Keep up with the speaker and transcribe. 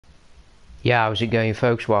Yeah, how's it going,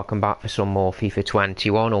 folks? Welcome back for some more FIFA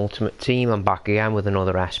 21 Ultimate Team. I'm back again with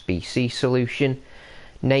another SBC solution.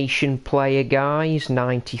 Nation player, guys.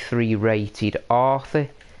 93 rated Arthur.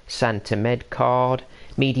 Centre mid card.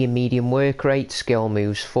 Medium work rate. Skill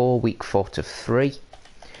moves 4. Weak foot of 3.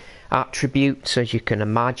 Attributes, as you can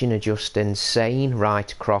imagine, are just insane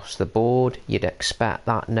right across the board. You'd expect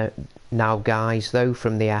that now, guys, though,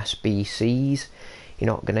 from the SBCs. You're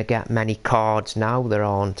not going to get many cards now that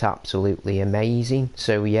aren't absolutely amazing.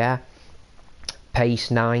 So yeah, pace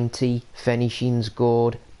 90, finishing's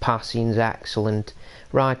good, passing's excellent,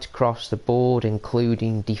 right across the board,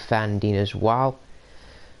 including defending as well.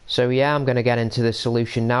 So yeah, I'm going to get into the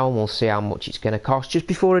solution now and we'll see how much it's going to cost. Just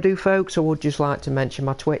before I do, folks, I would just like to mention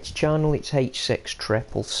my Twitch channel. It's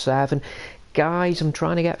H6777. Guys, I'm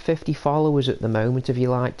trying to get 50 followers at the moment. If you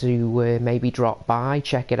like to maybe drop by,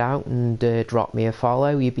 check it out and drop me a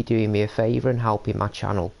follow, you'd be doing me a favour and helping my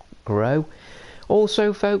channel grow.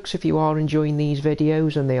 Also, folks, if you are enjoying these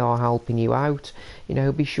videos and they are helping you out, you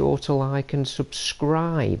know, be sure to like and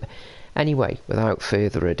subscribe. Anyway, without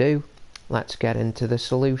further ado, let's get into the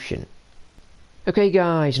solution. Okay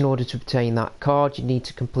guys, in order to obtain that card you need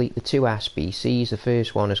to complete the 2 SBCs. The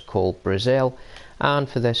first one is called Brazil, and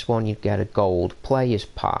for this one you'd get a gold players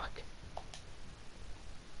pack.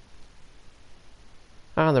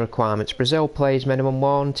 And the requirements: Brazil players minimum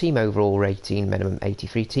 1, team overall rating minimum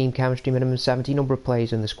 83, team chemistry minimum 70, number of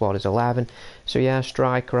players in the squad is 11. So yeah,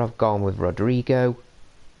 striker I've gone with Rodrigo,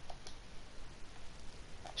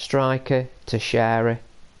 striker Teixeira,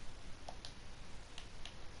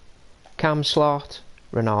 cam slot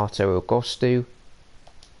Renato Augusto,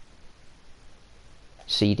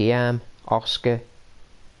 CDM Oscar,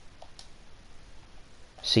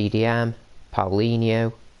 CDM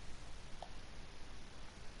Paulinho,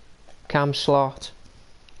 cam slot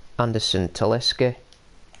Anderson Talisca,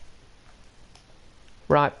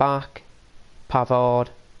 right back Pavard,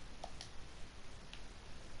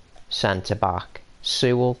 centre back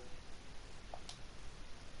Sewell,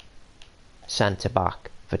 centre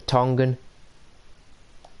back Vertonghen,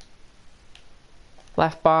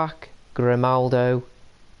 left back Grimaldo,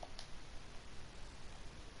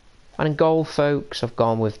 and in goal, folks, I've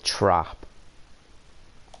gone with Trapp.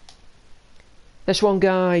 This one,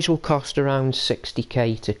 guys, will cost around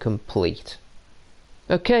 60k to complete.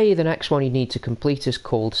 Okay, the next one you need to complete is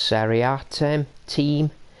called Serie A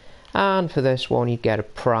team, and for this one you get a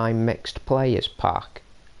prime mixed players pack.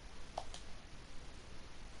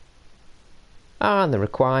 And the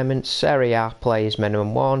requirements: Serie A players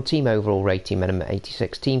minimum 1, team overall rating minimum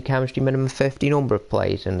 86, team chemistry minimum 50, number of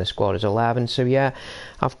players in the squad is 11. So yeah,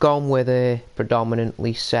 I've gone with a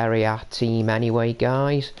predominantly Serie A team anyway,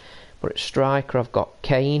 guys. But at striker I've got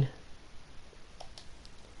Kane.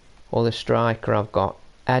 Other striker I've got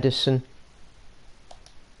Edison.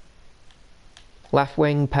 Left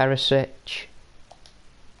wing Perisic.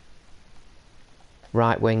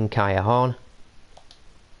 Right wing Callejon.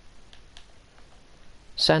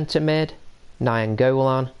 Centre mid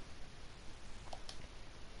Nainggolan.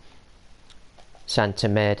 Centre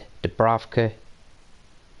mid Dubravka.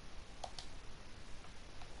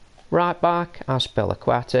 Right back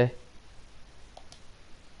Azpilicueta.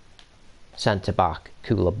 Centre back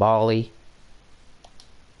Koulibaly.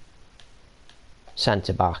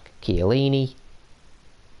 Centre back Chiellini.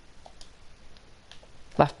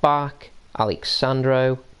 Left back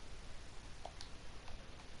Alexandro.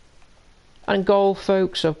 And in goal,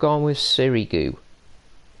 folks, I've gone with Sirigu.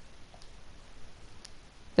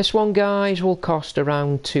 This one, guys, will cost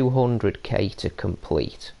around 200k to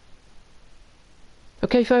complete.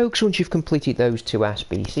 Okay, folks, once you've completed those 2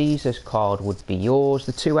 SBCs, this card would be yours.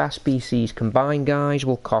 The 2 SBCs combined, guys,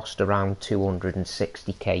 will cost around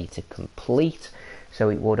 260k to complete. So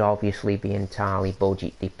it would obviously be entirely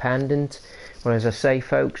budget dependent. But as I say,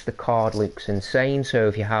 folks, the card looks insane. So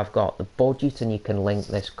if you have got the budget and you can link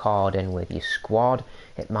this card in with your squad,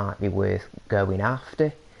 it might be worth going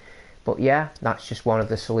after. But yeah, that's just one of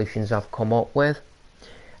the solutions I've come up with.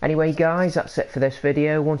 Anyway, guys, that's it for this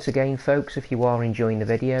video. Once again, folks, if you are enjoying the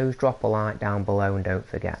videos, drop a like down below and don't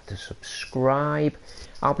forget to subscribe.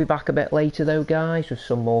 I'll be back a bit later though, guys, with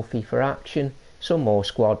some more FIFA action, some more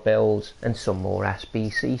squad builds and some more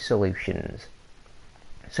SBC solutions.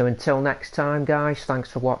 So until next time, guys, thanks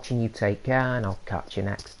for watching, you take care, and I'll catch you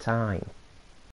next time.